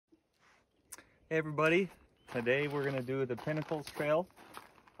Hey everybody, today we're going to do the Pinnacles Trail.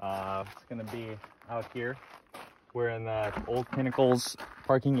 It's going to be out here. We're in the old Pinnacles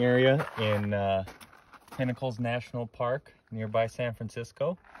parking area in Pinnacles National Park nearby San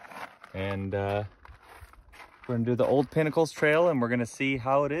Francisco. And we're going to do the old Pinnacles Trail and we're going to see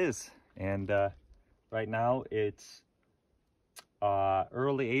how it is. And right now it's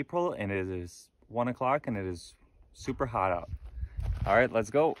early April and it is 1 o'clock and it is super hot out. All right, let's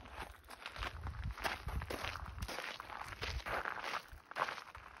go.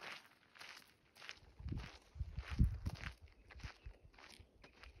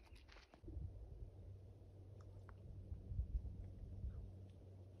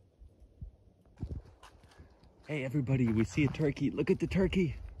 Hey everybody, we see a turkey. Look at the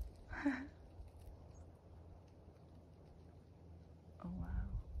turkey. Oh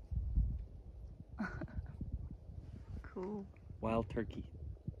wow. Cool. Wild turkey.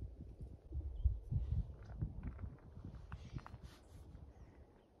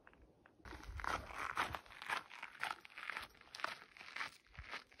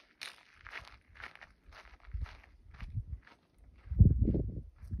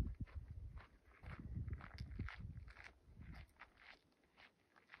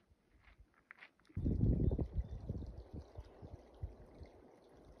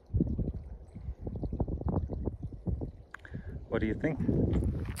 What do you think?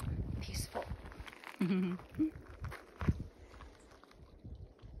 Peaceful.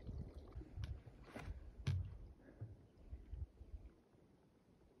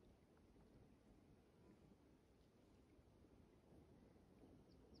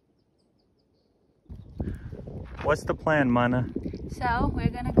 What's the plan, Mana? So we're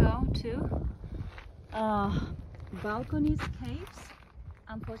gonna go to balconies caves.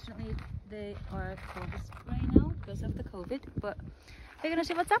 Unfortunately, they are closed right now because of the COVID, but we're gonna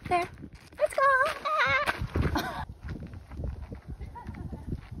see what's up there. Let's go! Ah!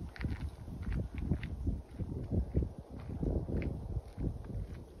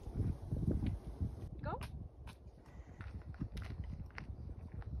 Go!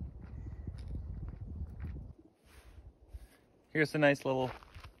 Here's a nice little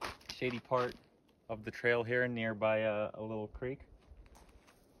shady part of the trail here nearby a little creek.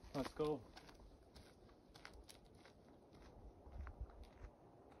 Let's go.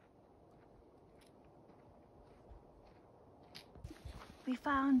 We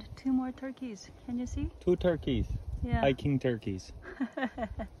found 2 more turkeys. Can you see? 2 turkeys. Yeah. Hiking turkeys.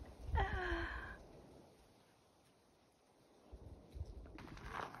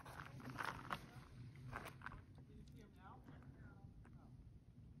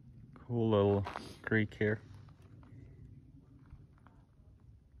 Cool little creek here.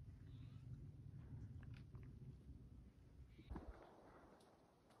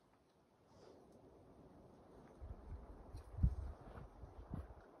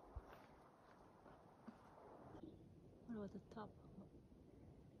 What about the top?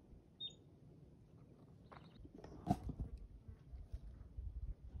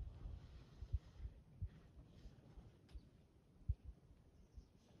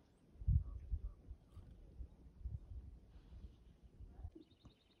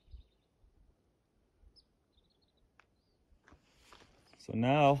 So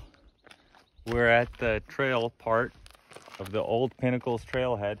now we're at the trail part of the old Pinnacles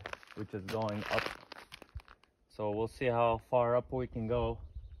trailhead, which is going up. So we'll see how far up we can go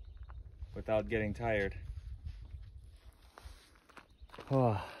without getting tired.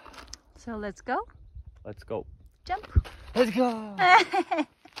 Oh, So let's go. let's go. Jump. Let's go.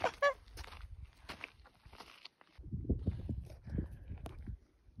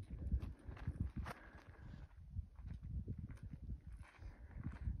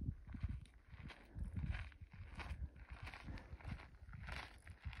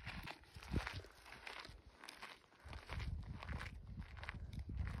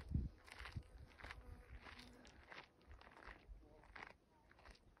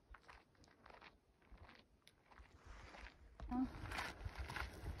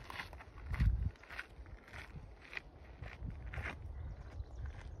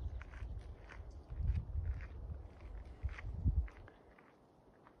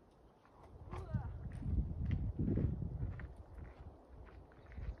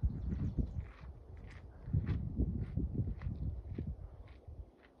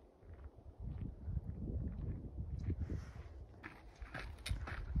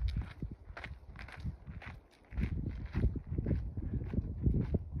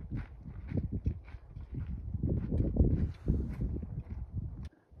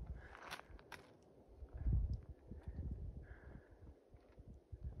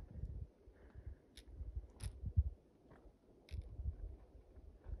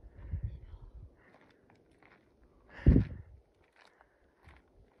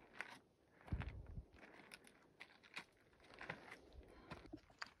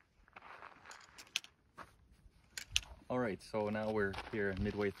 All right, so now we're here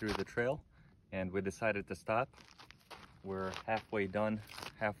midway through the trail and we decided to stop. We're halfway done,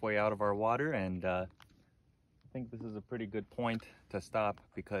 halfway out of our water, and I think this is a pretty good point to stop,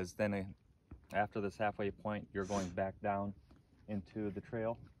 because then after this halfway point, you're going back down into the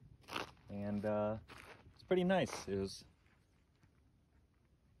trail, and it's pretty nice.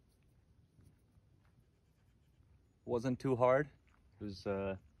 Wasn't too hard. It was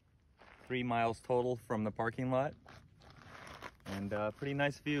 3 miles total from the parking lot, and pretty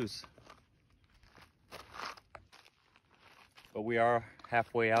nice views. But we are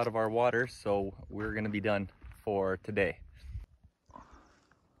halfway out of our water, so we're gonna be done for today.